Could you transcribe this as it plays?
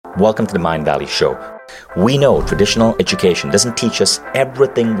Welcome to the Mindvalley Show. We know traditional education doesn't teach us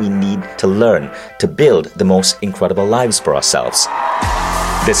everything we need to learn to build the most incredible lives for ourselves.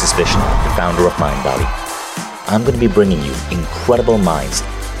 This is Vishen, the founder of Mindvalley. I'm going to be bringing you incredible minds,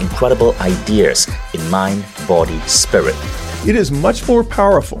 incredible ideas in mind, body, spirit. It is much more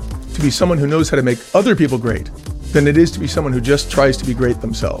powerful to be someone who knows how to make other people great than it is to be someone who just tries to be great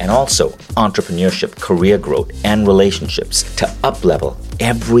themselves. And also entrepreneurship, career growth, and relationships to up-level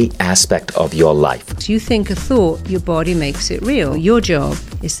every aspect of your life. You think a thought, your body makes it real. Your job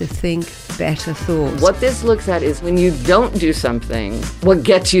is to think better thoughts. What this looks at is when you don't do something, what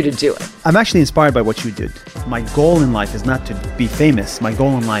gets you to do it. I'm actually inspired by what you did. My goal in life is not to be famous. My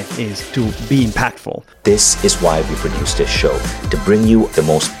goal in life is to be impactful. This is why we produce this show, to bring you the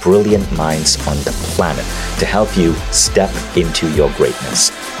most brilliant minds on the planet, to help you step into your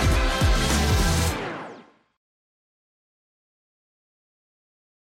greatness.